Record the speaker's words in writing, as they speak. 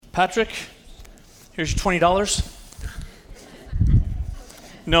Patrick, here's your $20.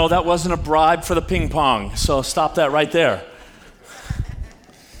 No, that wasn't a bribe for the ping pong, so stop that right there.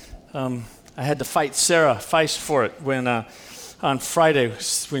 I had to fight Sarah Feist for it when on Friday,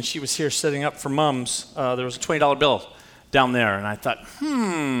 when she was here setting up for Mums, there was a $20 bill down there, and I thought,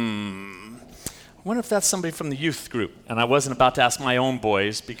 I wonder if that's somebody from the youth group. And I wasn't about to ask my own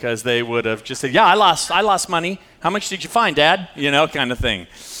boys because they would have just said, yeah, I lost money. How much did you find, Dad? You know, kind of thing.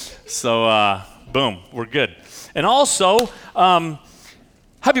 So, boom, we're good. And also,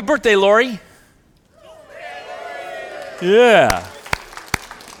 happy birthday, Lori. Yeah.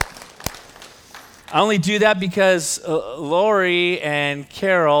 I only do that because Lori and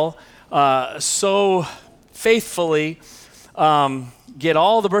Carol so faithfully get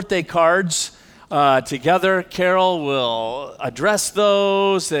all the birthday cards together. Carol will address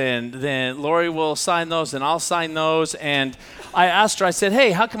those, and then Lori will sign those, and I'll sign those. And I asked her, I said,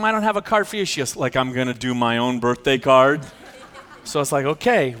 hey, how come I don't have a card for you? She goes, like, I'm going to do my own birthday card. So it's like,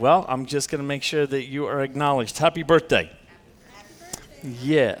 okay, well, I'm just going to make sure that you are acknowledged. Happy birthday.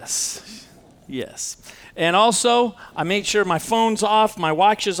 Yes. And also, I made sure my phone's off, my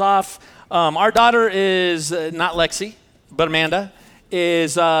watch is off. Our daughter is, not Lexi, but Amanda,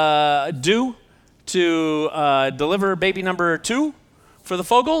 is due to deliver baby number 2 for the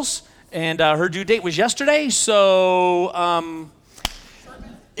Fogels, and her due date was yesterday, so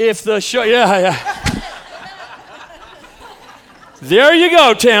if the show, yeah. There you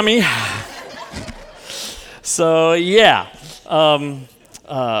go, Tammy. So, yeah.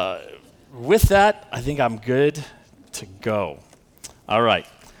 With that, I think I'm good to go. All right.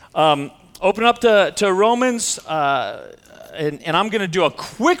 Open up to Romans, and I'm going to do a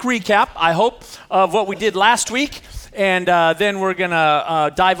quick recap, I hope, of what we did last week, and then we're going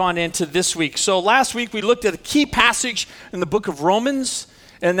to dive on into this week. So last week we looked at a key passage in the book of Romans,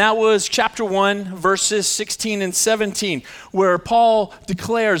 and that was chapter 1, verses 16 and 17, where Paul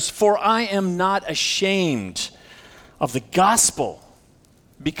declares, "For I am not ashamed of the gospel,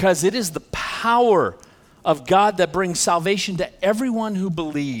 because it is the power of God that brings salvation to everyone who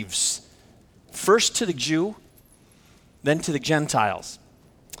believes, first to the Jew, then to the Gentiles.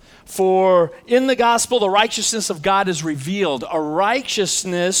 For in the gospel, the righteousness of God is revealed, a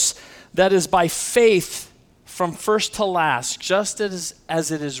righteousness that is by faith from first to last, just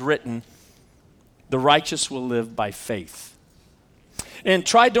as it is written, the righteous will live by faith." And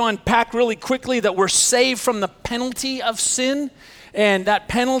tried to unpack really quickly that we're saved from the penalty of sin, and that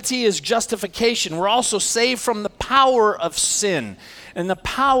penalty is justification. We're also saved from the power of sin, and the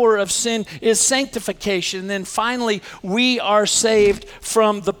power of sin is sanctification. And then finally, we are saved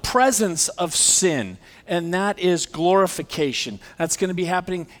from the presence of sin, and that is glorification. That's going to be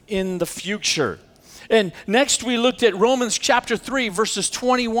happening in the future. And next we looked at Romans chapter 3, verses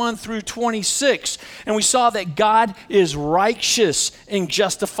 21 through 26, and we saw that God is righteous in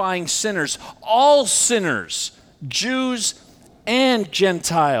justifying sinners, all sinners, Jews and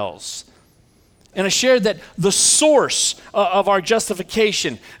Gentiles. And I shared that the source of our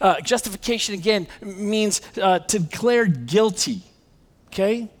justification again means to declare guilty,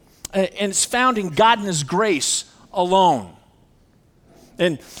 okay? And it's found in God and His grace alone.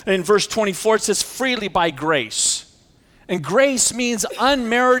 And in verse 24 it says, freely by grace. And grace means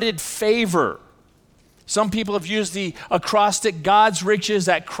unmerited favor. Some people have used the acrostic, God's riches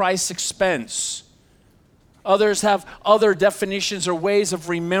at Christ's expense. Others have other definitions or ways of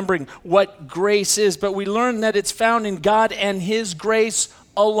remembering what grace is, but we learn that it's found in God and His grace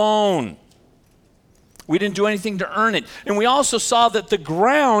alone. We didn't do anything to earn it. And we also saw that the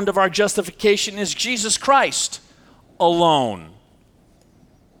ground of our justification is Jesus Christ alone.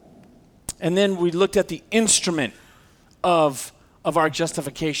 And then we looked at the instrument of our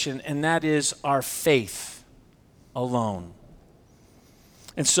justification, and that is our faith alone.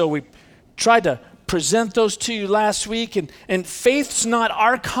 And so we tried to present those to you last week, and faith's not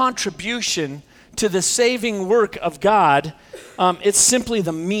our contribution to the saving work of God. It's simply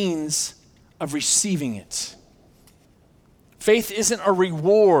the means of receiving it. Faith isn't a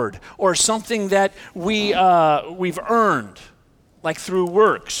reward or something that we've earned, like through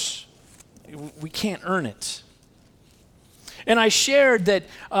works. We can't earn it. And I shared that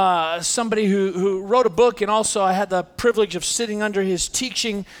somebody who wrote a book, and also I had the privilege of sitting under his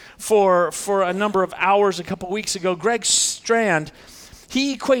teaching for a number of hours a couple weeks ago, Greg Strand,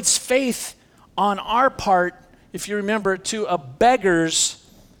 he equates faith on our part, if you remember, to a beggar's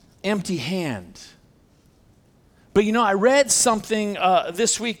empty hand. But you know, I read something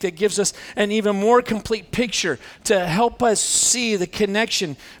this week that gives us an even more complete picture to help us see the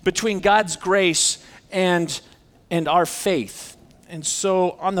connection between God's grace and our faith. And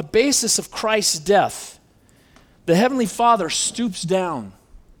so on the basis of Christ's death, the Heavenly Father stoops down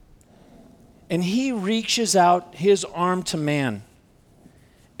and he reaches out his arm to man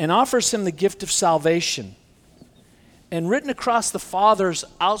and offers him the gift of salvation. And written across the Father's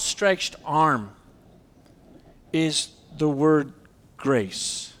outstretched arm is the word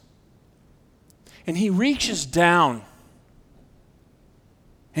grace. And he reaches down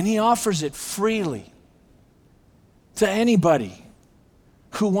and he offers it freely to anybody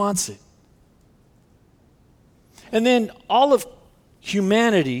who wants it. And then all of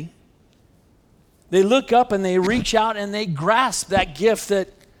humanity, they look up and they reach out and they grasp that gift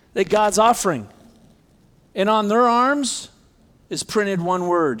that God's offering. And on their arms is printed one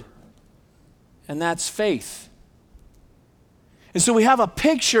word, and that's faith. And so we have a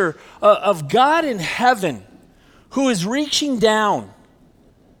picture of God in heaven who is reaching down,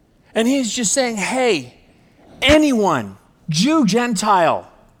 and he's just saying, hey, anyone, Jew,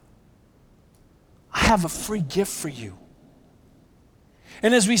 Gentile, I have a free gift for you.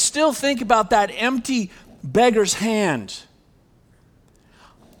 And as we still think about that empty beggar's hand,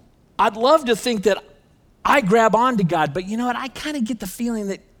 I'd love to think that I grab onto God, but you know what? I kind of get the feeling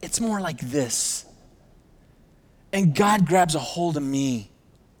that it's more like this. And God grabs a hold of me.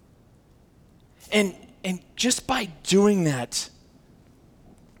 And just by doing that,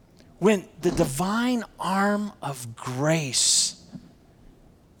 when the divine arm of grace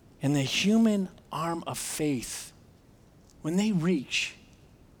and the human arm of faith, when they reach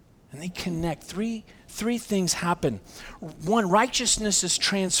and they connect, three things happen. One, righteousness is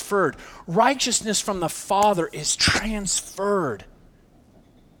transferred. Righteousness from the Father is transferred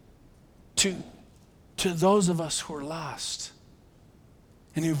to those of us who are lost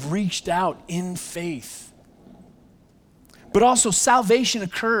and who've reached out in faith. But also salvation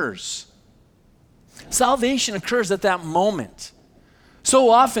occurs. Salvation occurs at that moment. So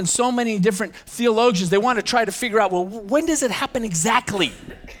often, so many different theologians, they want to try to figure out, well, when does it happen exactly?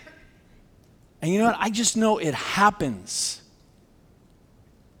 And you know what? I just know it happens.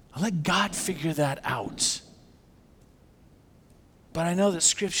 I'll let God figure that out. But I know that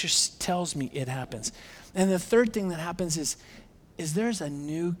Scripture tells me it happens. And the third thing that happens is there's a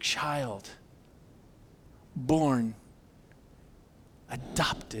new child born,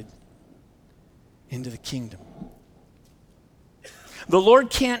 adopted into the kingdom. The Lord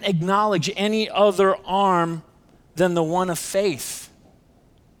can't acknowledge any other arm than the one of faith.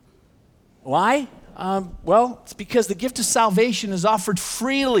 Why? Well, it's because the gift of salvation is offered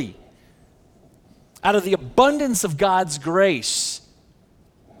freely out of the abundance of God's grace.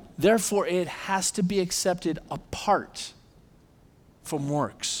 Therefore, it has to be accepted apart from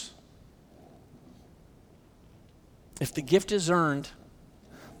works. If the gift is earned,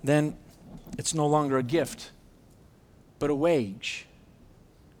 then it's no longer a gift, but a wage.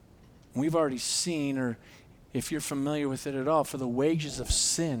 We've already seen, or if you're familiar with it at all, for the wages of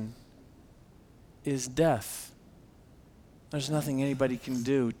sin is death. There's nothing anybody can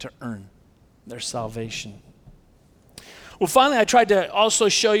do to earn their salvation. Well, finally, I tried to also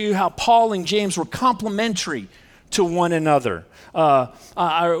show you how Paul and James were complementary to one another.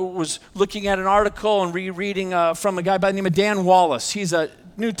 I was looking at an article and rereading from a guy by the name of Dan Wallace. He's a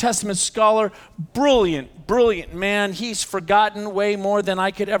New Testament scholar, brilliant man. He's forgotten way more than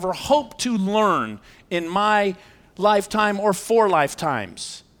I could ever hope to learn in my lifetime or 4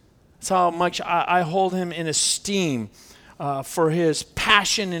 lifetimes. That's how much I hold him in esteem for his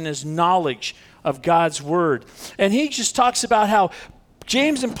passion and his knowledge of God's word. And he just talks about how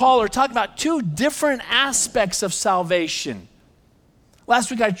James and Paul are talking about 2 different aspects of salvation. Last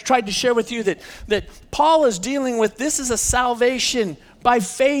week I tried to share with you that Paul is dealing with, this is a salvation by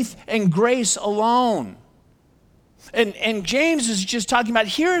faith and grace alone. And James is just talking about,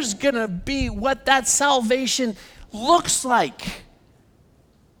 here's going to be what that salvation looks like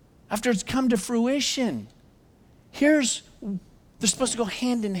after it's come to fruition. They're supposed to go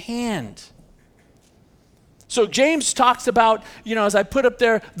hand in hand. So James talks about, as I put up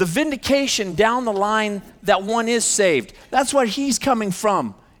there, the vindication down the line that one is saved. That's what he's coming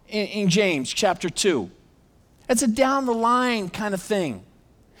from in James chapter 2. It's a down the line kind of thing.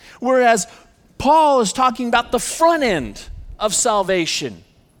 Whereas Paul is talking about the front end of salvation.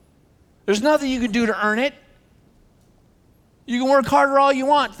 There's nothing you can do to earn it. You can work harder all you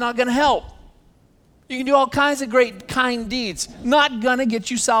want. It's not going to help. You can do all kinds of great kind deeds. Not going to get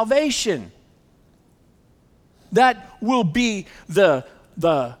you salvation. That will be the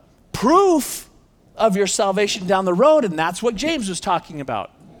proof of your salvation down the road, and that's what James was talking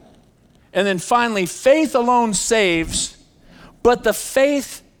about. And then finally, faith alone saves, but the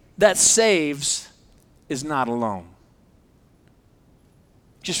faith that saves is not alone.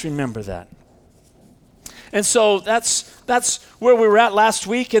 Just remember that. And so that's where we were at last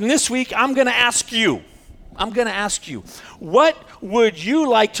week. And this week, I'm going to ask you, what would you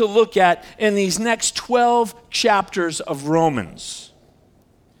like to look at in these next 12 chapters of Romans?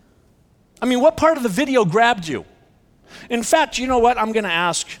 I mean, what part of the video grabbed you? In fact, you know what? I'm going to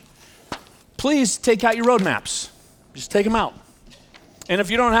ask, please take out your road maps. Just take them out. And if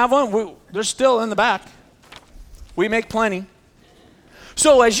you don't have one, they're still in the back. We make plenty.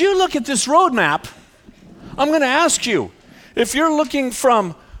 So as you look at this road map, I'm going to ask you, if you're looking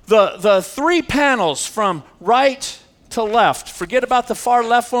from the three panels from right to left, forget about the far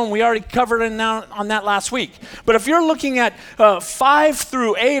left one, we already covered it on that last week. But if you're looking at 5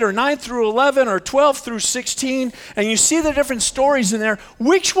 through 8 or 9 through 11 or 12 through 16, and you see the different stories in there,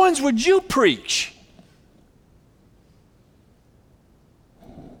 which ones would you preach?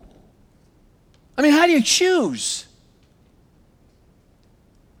 I mean, how do you choose?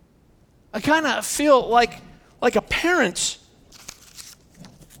 I kind of feel like a parent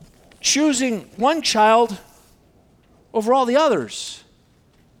choosing one child over all the others.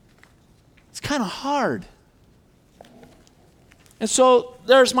 It's kind of hard. And so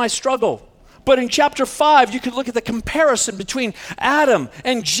there's my struggle. But in chapter 5, you could look at the comparison between Adam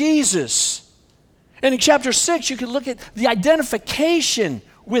and Jesus. And in chapter 6, you could look at the identification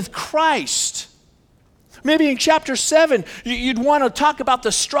with Christ. Maybe in chapter 7, you'd want to talk about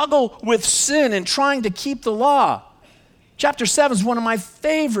the struggle with sin and trying to keep the law. Chapter 7 is one of my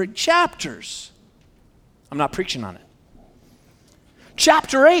favorite chapters. I'm not preaching on it.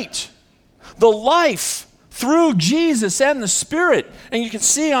 Chapter 8, the life through Jesus and the Spirit. And you can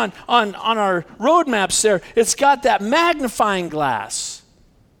see on our road maps there, it's got that magnifying glass.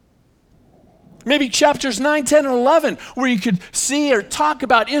 Maybe chapters 9, 10, and 11, where you could see or talk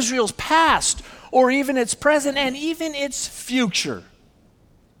about Israel's past, or even its present, and even its future.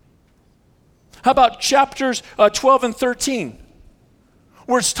 How about chapters 12 and 13,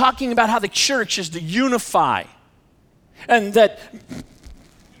 where it's talking about how the church is to unify, and that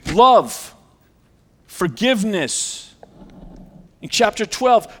love, forgiveness. In chapter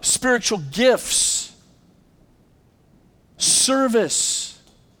 12, spiritual gifts, service.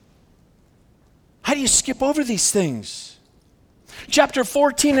 How do you skip over these things? Chapter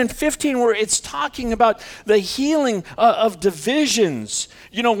 14 and 15, where it's talking about the healing of divisions.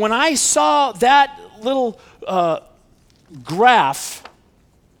 You know, when I saw that little graph,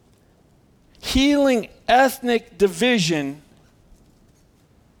 healing ethnic division,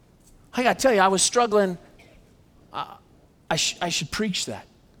 I got to tell you, I was struggling. I should preach that.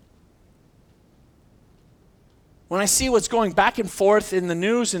 When I see what's going back and forth in the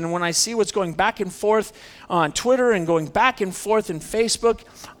news, and when I see what's going back and forth on Twitter and going back and forth in Facebook,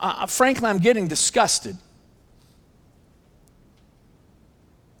 frankly, I'm getting disgusted.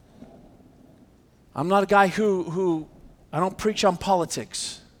 I'm not a guy who I don't preach on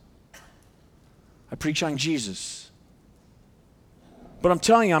politics. I preach on Jesus. But I'm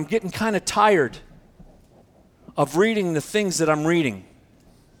telling you, I'm getting kind of tired of reading the things that I'm reading,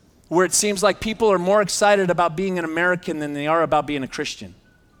 where it seems like people are more excited about being an American than they are about being a Christian.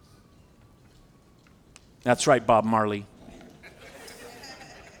 That's right, Bob Marley.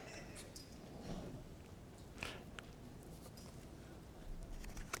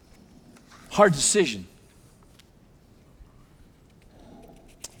 Hard decision.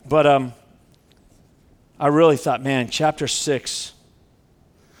 But I really thought, man, chapter 6,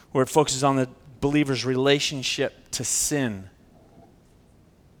 where it focuses on the believer's relationship to sin.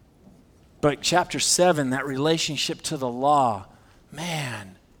 But chapter 7, that relationship to the law,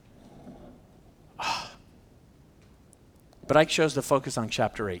 man. But I chose to focus on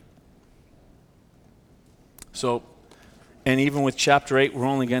chapter 8. So, and even with chapter 8, we're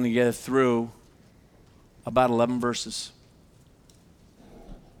only going to get through about 11 verses.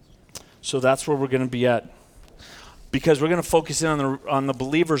 So that's where we're going to be at. Because we're going to focus in on the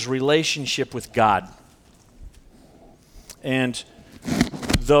believer's relationship with God. And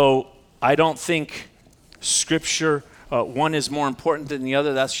though I don't think Scripture, one is more important than the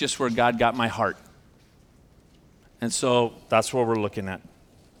other. That's just where God got my heart. And so that's what we're looking at.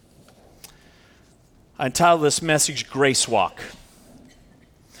 I entitled this message, Grace Walk.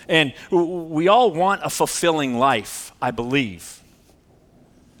 And we all want a fulfilling life, I believe.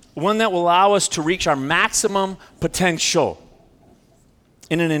 One that will allow us to reach our maximum potential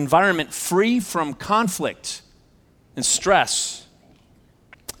in an environment free from conflict and stress.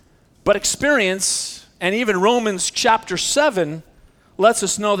 But experience, and even Romans chapter 7, lets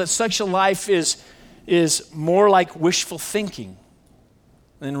us know that such a life is more like wishful thinking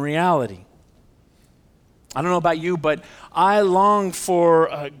than reality. I don't know about you, but I long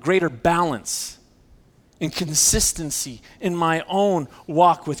for greater balance and consistency in my own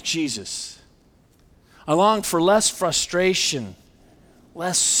walk with Jesus. I long for less frustration,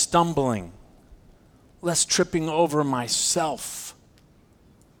 less stumbling, less tripping over myself,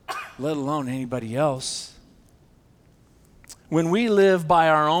 let alone anybody else. When we live by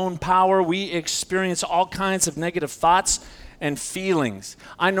our own power, we experience all kinds of negative thoughts and feelings.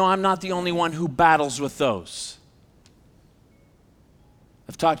 I know I'm not the only one who battles with those.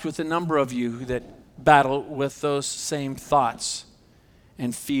 I've talked with a number of you that battle with those same thoughts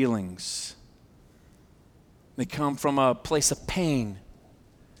and feelings. They come from a place of pain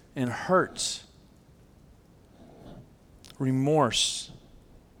and hurt, remorse.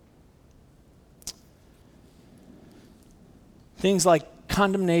 Things like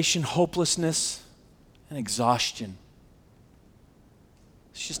condemnation, hopelessness, and exhaustion.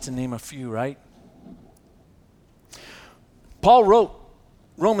 It's just to name a few, right? Paul wrote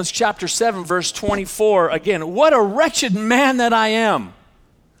Romans chapter 7, verse 24, again, what a wretched man that I am.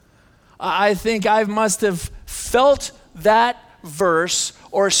 I think I must have felt that verse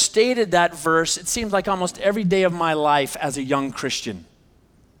or stated that verse, it seems like almost every day of my life as a young Christian.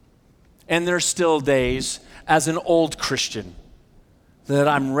 And there's still days as an old Christian that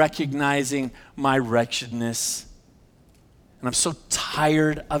I'm recognizing my wretchedness. And I'm so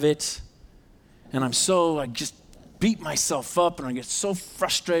tired of it. And I just beat myself up and I get so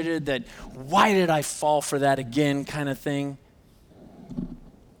frustrated that why did I fall for that again kind of thing.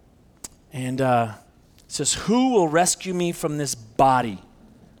 And it says, who will rescue me from this body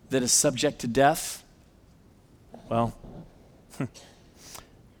that is subject to death? Well,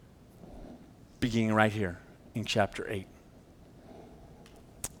 beginning right here in chapter 8.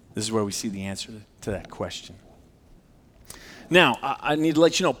 This is where we see the answer to that question. Now, I need to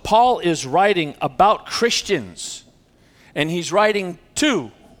let you know, Paul is writing about Christians, and he's writing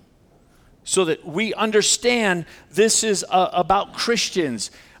too, so that we understand this is about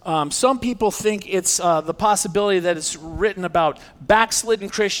Christians. Some people think it's the possibility that it's written about backslidden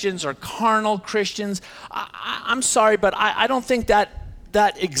Christians or carnal Christians. I'm sorry, but I don't think that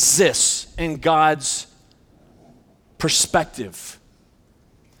exists in God's perspective.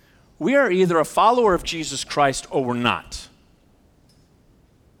 We are either a follower of Jesus Christ or we're not.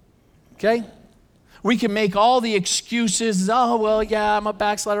 Okay? We can make all the excuses. Oh, well, yeah, I'm a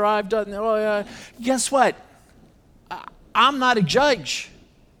backslider. I've done, oh, yeah. Guess what? I'm not a judge.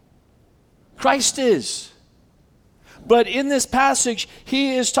 Christ is. But in this passage,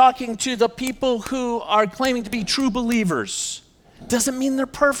 he is talking to the people who are claiming to be true believers. Doesn't mean they're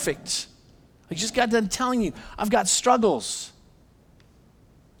perfect. I just got done telling you, I've got struggles.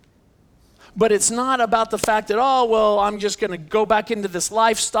 But it's not about the fact that, oh, well, I'm just going to go back into this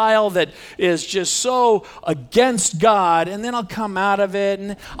lifestyle that is just so against God, and then I'll come out of it,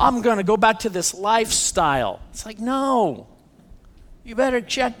 and I'm going to go back to this lifestyle. It's like, no. You better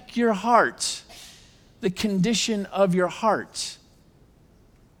check your heart, the condition of your heart.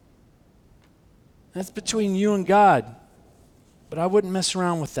 That's between you and God. But I wouldn't mess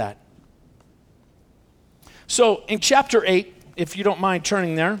around with that. So in chapter 8, if you don't mind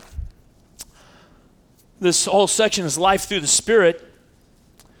turning there, this whole section is life through the Spirit.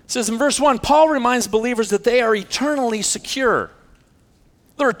 It says in verse 1, Paul reminds believers that they are eternally secure.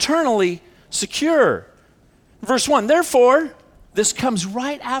 They're eternally secure. Verse 1, therefore, this comes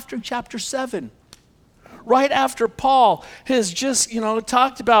right after chapter 7. Right after Paul has just,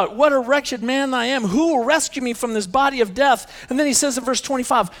 talked about what a wretched man I am. Who will rescue me from this body of death? And then he says in verse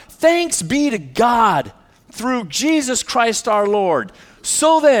 25, thanks be to God through Jesus Christ our Lord.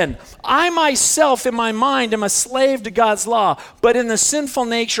 So then, I myself in my mind am a slave to God's law, but in the sinful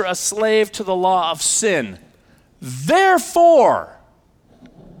nature a slave to the law of sin. Therefore,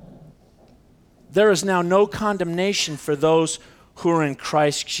 there is now no condemnation for those who are in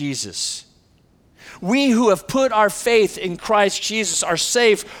Christ Jesus. We who have put our faith in Christ Jesus are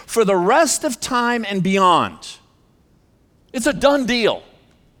safe for the rest of time and beyond. It's a done deal.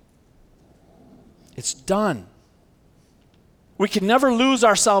 It's done. We can never lose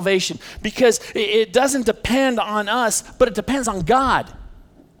our salvation because it doesn't depend on us, but it depends on God.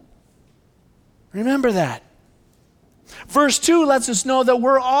 Remember that. Verse 2 lets us know that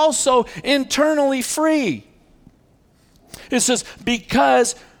we're also internally free. It says,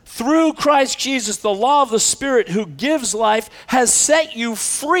 because through Christ Jesus, the law of the Spirit who gives life has set you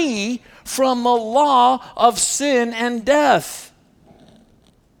free from the law of sin and death.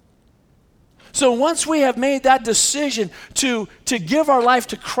 So once we have made that decision to give our life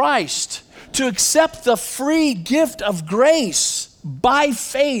to Christ, to accept the free gift of grace by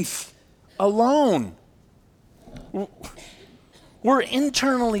faith alone, We're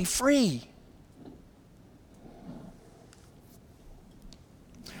internally free.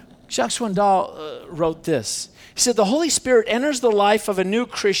 Jacques Swindoll wrote this. He said, the Holy Spirit enters the life of a new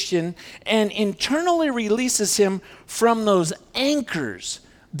Christian and internally releases him from those anchors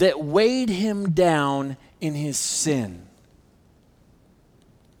that weighed him down in his sin.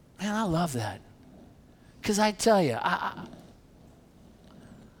 Man, I love that. Because I tell you, I've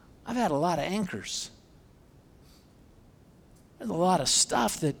had a lot of anchors. There's a lot of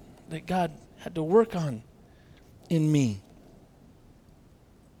stuff that God had to work on in me.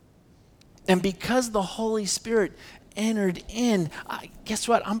 And because the Holy Spirit entered in, guess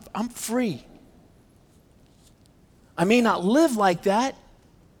what? I'm free. I may not live like that,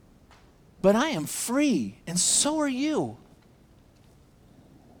 but I am free, and so are you.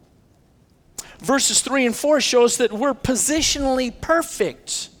 Verses 3 and 4 show us that we're positionally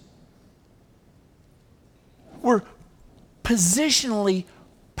perfect. We're positionally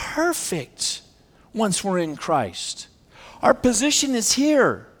perfect once we're in Christ. Our position is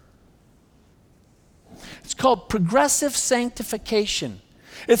here. It's called progressive sanctification.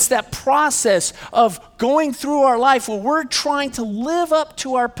 It's that process of going through our life where we're trying to live up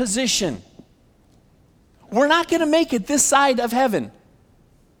to our position. We're not going to make it this side of heaven.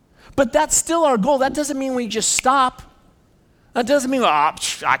 But that's still our goal. That doesn't mean we just stop. That doesn't mean,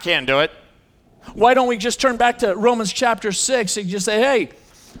 I can't do it. Why don't we just turn back to Romans chapter 6 and just say, hey,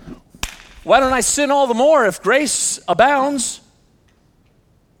 why don't I sin all the more if grace abounds?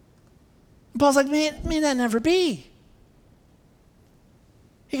 Paul's like, may that never be.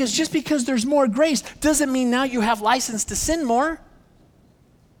 He goes, just because there's more grace doesn't mean now you have license to sin more.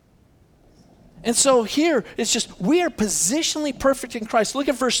 And so here, it's just, we are positionally perfect in Christ. Look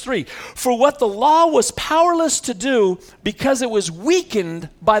at verse 3. For what the law was powerless to do because it was weakened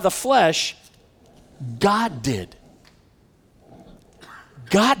by the flesh, God did.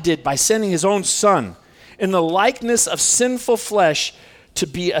 God did by sending his own Son in the likeness of sinful flesh to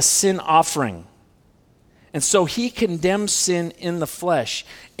be a sin offering. And so he condemned sin in the flesh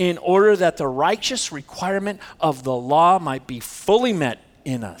in order that the righteous requirement of the law might be fully met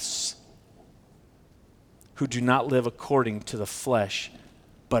in us, who do not live according to the flesh,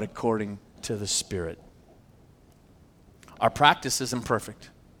 but according to the Spirit. Our practice isn't perfect.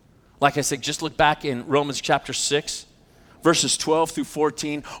 Like I said, just look back in Romans chapter 6, verses 12 through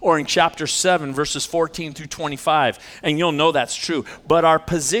 14, or in chapter 7, verses 14 through 25, and you'll know that's true. But our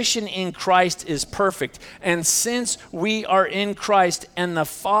position in Christ is perfect. And since we are in Christ and the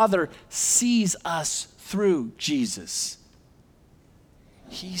Father sees us through Jesus,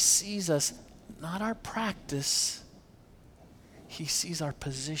 he sees us, not our practice, he sees our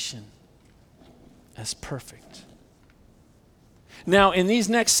position as perfect. Now, in these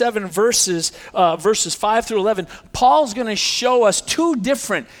next 7 verses, verses 5 through 11, Paul's going to show us 2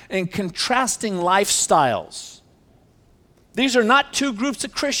 different and contrasting lifestyles. These are not 2 groups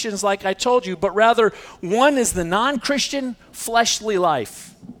of Christians like I told you, but rather one is the non-Christian fleshly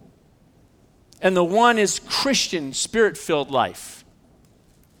life, and the one is Christian spirit-filled life.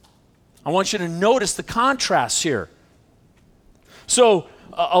 I want you to notice the contrast here. So,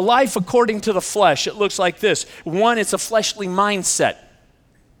 a life according to the flesh, it looks like this. One, it's a fleshly mindset.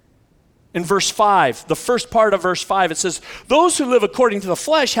 In verse 5, the first part of verse 5, it says, those who live according to the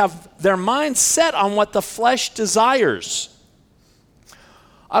flesh have their mind set on what the flesh desires.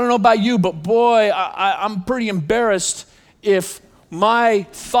 I don't know about you, but boy, I'm pretty embarrassed if my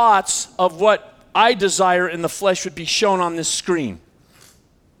thoughts of what I desire in the flesh would be shown on this screen.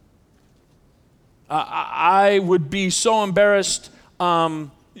 I would be so embarrassed.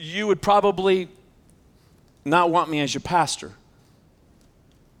 You would probably not want me as your pastor.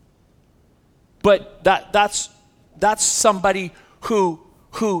 But that's somebody who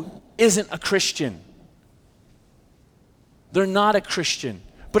isn't a Christian. They're not a Christian.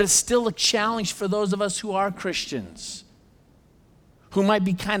 But it's still a challenge for those of us who are Christians, who might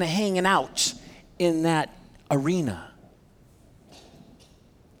be kind of hanging out in that arena.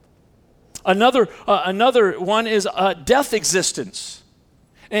 Another one is death existence.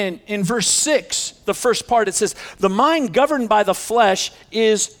 And in verse 6, the first part, it says, the mind governed by the flesh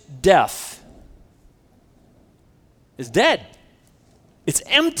is death. It's dead. It's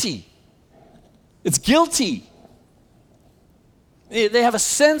empty. It's guilty. They have a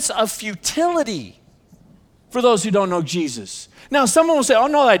sense of futility for those who don't know Jesus. Now, someone will say, oh,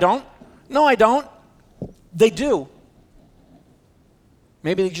 no, I don't. No, I don't. They do.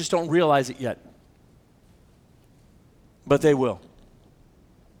 Maybe they just don't realize it yet. But they will.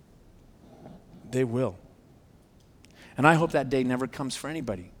 They will. And I hope that day never comes for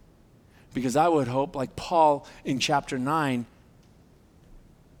anybody. Because I would hope, like Paul in chapter 9,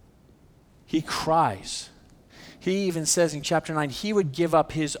 he cries. He even says in chapter 9, he would give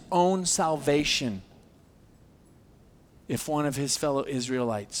up his own salvation if one of his fellow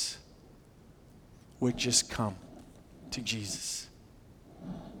Israelites would just come to Jesus.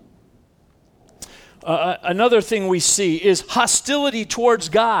 Another thing we see is hostility towards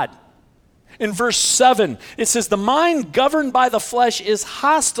God. In verse 7, it says, the mind governed by the flesh is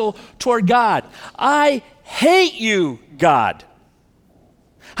hostile toward God. I hate you, God.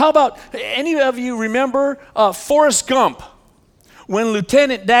 How about, any of you remember Forrest Gump? When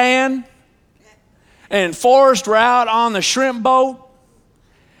Lieutenant Dan and Forrest were out on the shrimp boat,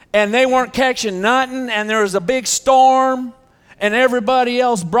 and they weren't catching nothing, and there was a big storm, and everybody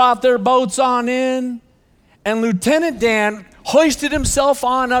else brought their boats on in, and Lieutenant Dan hoisted himself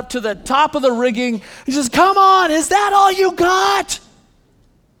on up to the top of the rigging. He says, come on, is that all you got?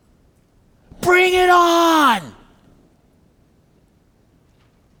 Bring it on.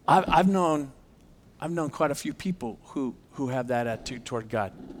 I've known quite a few people who have that attitude toward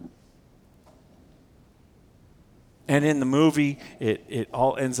God. And in the movie, it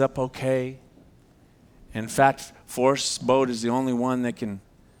all ends up okay. In fact, Forrest's boat is the only one that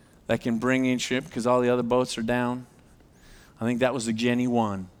can bring in ship because all the other boats are down. I think that was the Jenny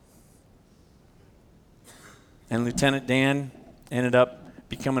 1. And Lieutenant Dan ended up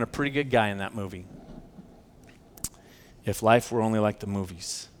becoming a pretty good guy in that movie. If life were only like the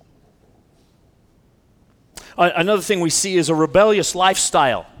movies. Another thing we see is a rebellious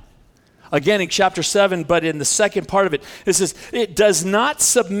lifestyle. Again, in chapter 7, but in the second part of it, it says, it does not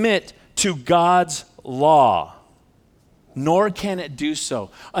submit to God's law, nor can it do so.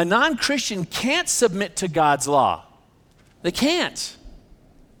 A non-Christian can't submit to God's law. They can't.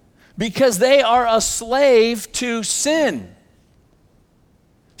 Because they are a slave to sin.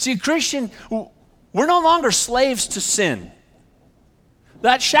 See, Christian, we're no longer slaves to sin.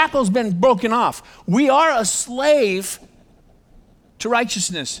 That shackle's been broken off. We are a slave to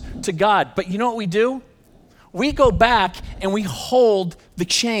righteousness, to God. But you know what we do? We go back and we hold the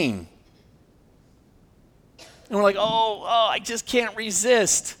chain. And we're like, oh, I just can't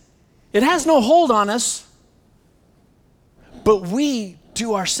resist. It has no hold on us. But we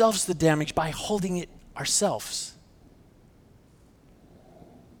do ourselves the damage by holding it ourselves.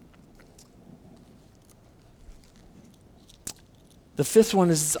 The fifth one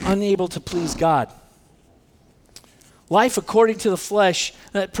is unable to please God. Life according to the flesh,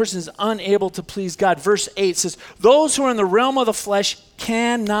 that person is unable to please God. Verse 8 says, those who are in the realm of the flesh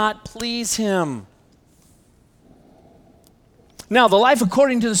cannot please him. Now, the life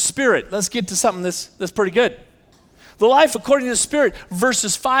according to the Spirit. Let's get to something that's pretty good. The life according to the Spirit,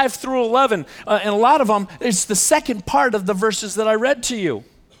 verses 5 through 11, and a lot of them, it's the second part of the verses that I read to you.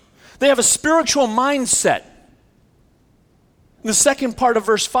 They have a spiritual mindset. In the second part of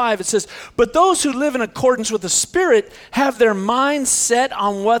verse 5, it says, but those who live in accordance with the Spirit have their mind set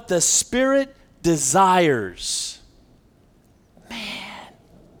on what the Spirit desires. Man,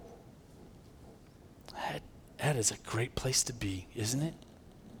 that is a great place to be, isn't it?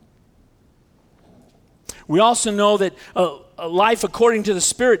 We also know that a life according to the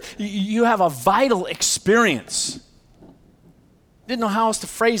Spirit, you have a vital experience. Didn't know how else to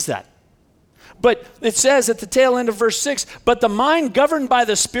phrase that. But it says at the tail end of verse 6, but the mind governed by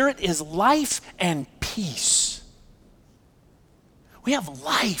the Spirit is life and peace. We have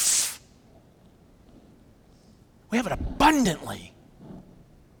life. We have it abundantly.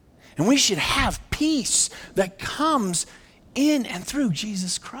 And we should have peace that comes in and through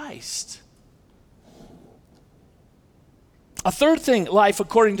Jesus Christ. A third thing, life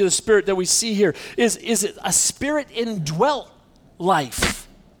according to the Spirit, that we see here is a Spirit indwelt life.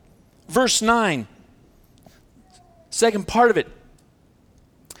 Verse 9, second part of it.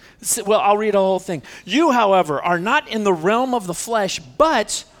 Well, I'll read the whole thing. You, however, are not in the realm of the flesh,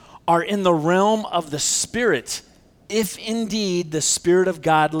 but are in the realm of the Spirit, if indeed the Spirit of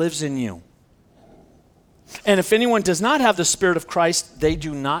God lives in you. And if anyone does not have the Spirit of Christ, they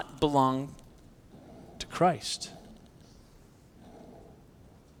do not belong to Christ.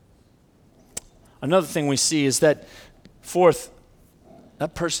 Another thing we see is that, fourth,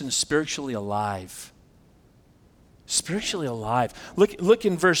 that person is spiritually alive. Spiritually alive. Look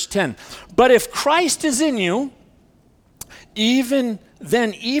in verse 10. But if Christ is in you, even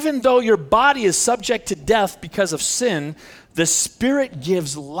though your body is subject to death because of sin, the Spirit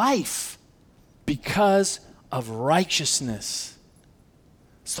gives life because of righteousness.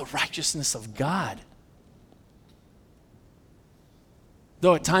 It's the righteousness of God.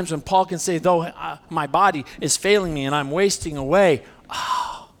 Though at times when Paul can say, though my body is failing me and I'm wasting away,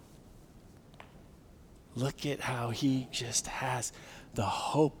 Look at how he just has the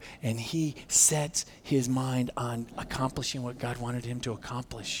hope, and he sets his mind on accomplishing what God wanted him to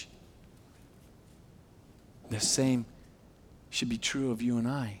accomplish. The same should be true of you and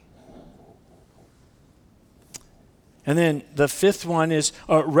I. And then the fifth one is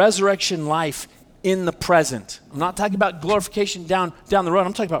resurrection life in the present. I'm not talking about glorification down the road.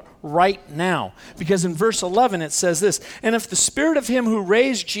 I'm talking about right now. Because in verse 11 it says this, and if the spirit of him who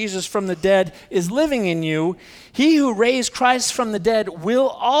raised Jesus from the dead is living in you, he who raised Christ from the dead will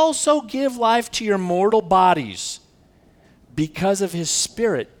also give life to your mortal bodies because of his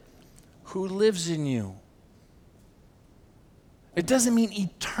spirit who lives in you. It doesn't mean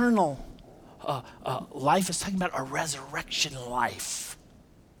eternal life. It's talking about a resurrection life.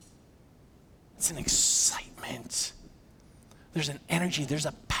 It's an excitement. There's an energy. There's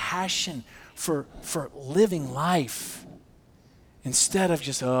a passion for living life. Instead of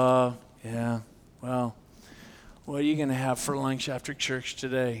just, what are you going to have for lunch after church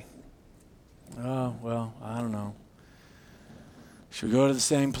today? I don't know. Should we go to the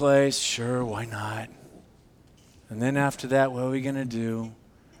same place? Sure, why not? And then after that, what are we going to do?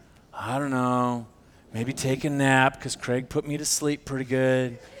 I don't know. Maybe take a nap because Craig put me to sleep pretty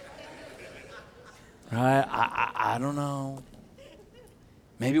good. Right? I don't know.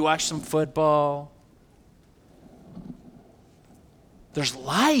 Maybe watch some football. There's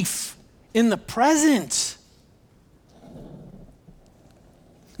life in the present.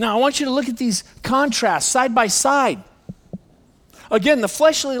 Now, I want you to look at these contrasts side by side. Again, the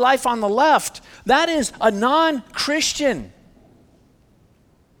fleshly life on the left, that is a non-Christian.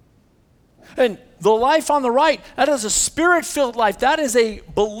 And the life on the right, that is a spirit-filled life. That is a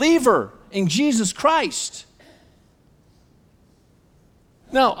believer in Jesus Christ.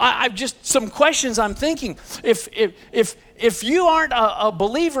 Now, I've just some questions I'm thinking. If you aren't a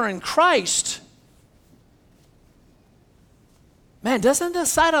believer in Christ, man, doesn't the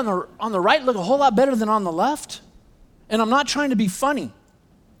side on the right look a whole lot better than on the left? And I'm not trying to be funny,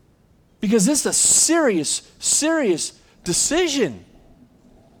 because this is a serious, serious decision.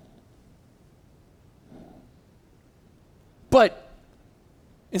 But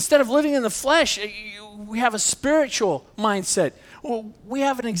instead of living in the flesh, we have a spiritual mindset. Well, we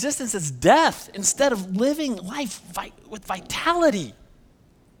have an existence that's death instead of living life with vitality.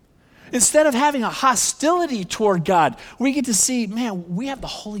 Instead of having a hostility toward God, we get to see, man, we have the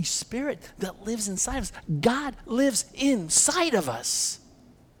Holy Spirit that lives inside of us. God lives inside of us.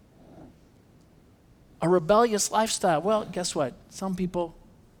 A rebellious lifestyle. Well, guess what? Some people,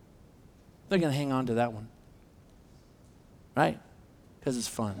 they're going to hang on to that one. Right? Because it's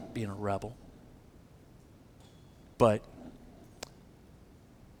fun being a rebel. But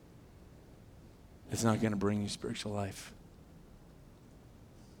it's not going to bring you spiritual life.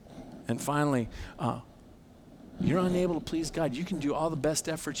 And finally, you're unable to please God. You can do all the best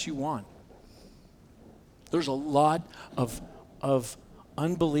efforts you want. There's a lot of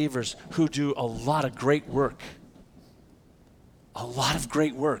unbelievers who do a lot of great work. A lot of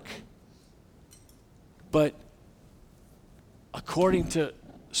great work. But according to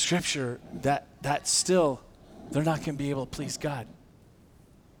Scripture, that still, they're not going to be able to please God.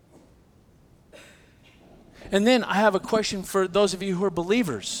 And then I have a question for those of you who are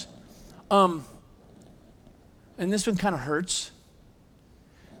believers. And this one kind of hurts.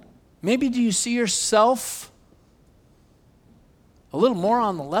 Maybe do you see yourself a little more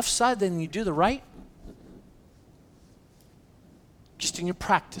on the left side than you do the right? Just in your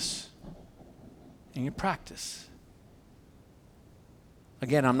practice. In your practice.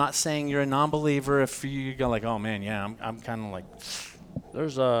 Again, I'm not saying you're a non-believer if you go like, oh man, yeah, I'm kind of like,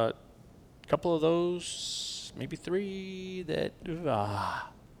 there's a couple of those, maybe three that,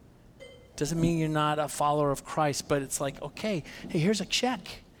 doesn't mean you're not a follower of Christ, but it's like, okay, hey, here's a check.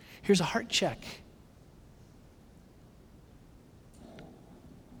 Here's a heart check.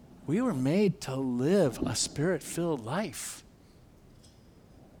 We were made to live a spirit-filled life.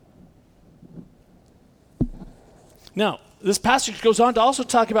 Now, this passage goes on to also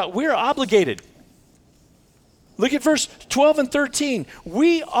talk about we're obligated. Look at verse 12 and 13.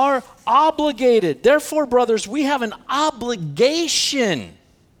 We are obligated. Therefore, brothers, we have an obligation.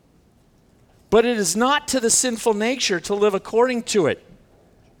 But it is not to the sinful nature to live according to it.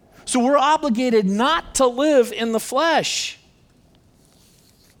 So we're obligated not to live in the flesh.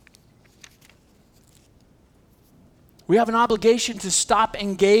 We have an obligation to stop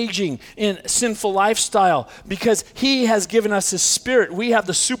engaging in sinful lifestyle because He has given us His Spirit. We have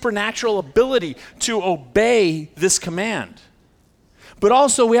the supernatural ability to obey this command. But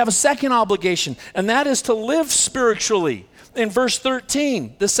also we have a second obligation, and that is to live spiritually. In verse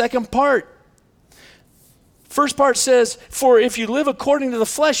 13, the second part, First part says, for if you live according to the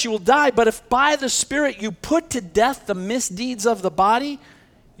flesh, you will die. But if by the Spirit you put to death the misdeeds of the body,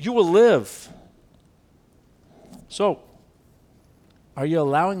 you will live. So, are you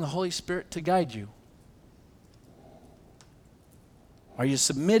allowing the Holy Spirit to guide you? Are you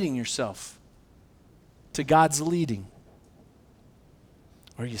submitting yourself to God's leading?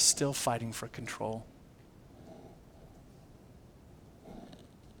 Or are you still fighting for control?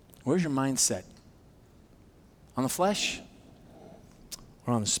 Where's your mindset? On the flesh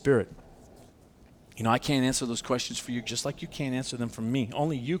or on the Spirit? You know, I can't answer those questions for you just like you can't answer them for me.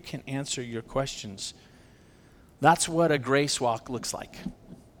 Only you can answer your questions. That's what a grace walk looks like.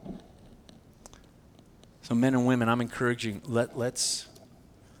 So men and women, I'm encouraging, let's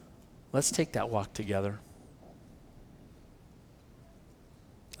take that walk together.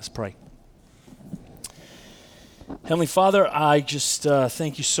 Let's pray. Heavenly Father, I just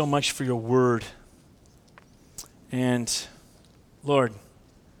thank you so much for your word. And Lord,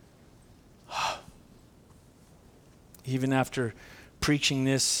 even after preaching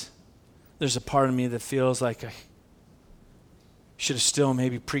this, there's a part of me that feels like I should have still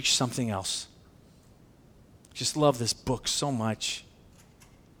maybe preached something else. Just love this book so much.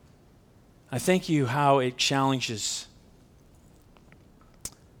 I thank you how it challenges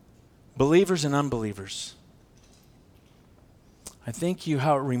believers and unbelievers. I thank you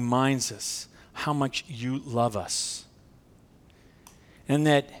how it reminds us how much you love us. And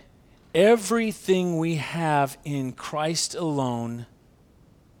that everything we have in Christ alone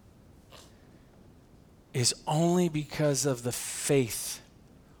is only because of the faith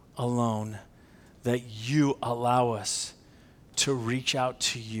alone that you allow us to reach out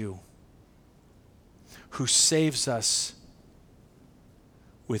to you, who saves us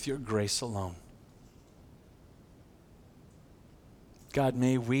with your grace alone. God,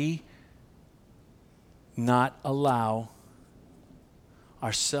 may we not allow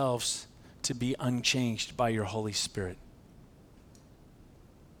ourselves to be unchanged by your Holy Spirit.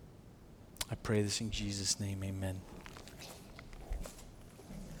 I pray this in Jesus' name, amen.